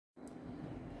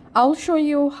I'll show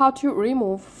you how to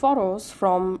remove photos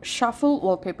from shuffle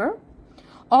wallpaper.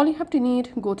 All you have to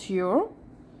need, go to your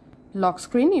lock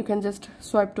screen. You can just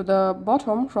swipe to the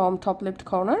bottom from top left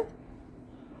corner.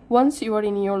 Once you are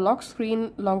in your lock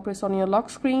screen, long press on your lock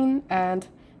screen and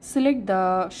select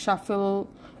the shuffle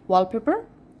wallpaper.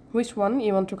 Which one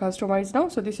you want to customize now?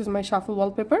 So this is my shuffle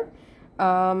wallpaper.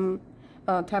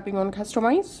 Tapping on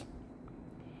customize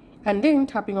and then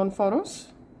tapping on photos,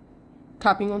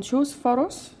 tapping on choose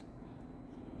photos.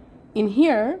 In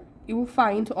here you will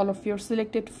find all of your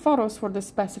selected photos for the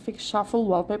specific shuffle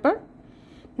wallpaper.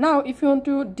 Now if you want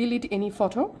to delete any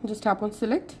photo, just tap on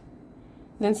select,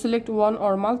 then select one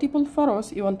or multiple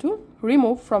photos you want to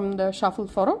remove from the shuffle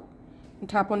photo and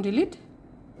tap on delete,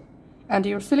 and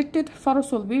your selected photos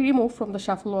will be removed from the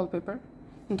shuffle wallpaper.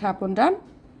 And tap on done,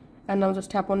 and now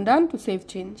just tap on done to save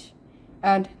change.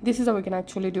 And this is how we can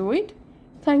actually do it.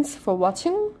 Thanks for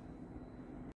watching.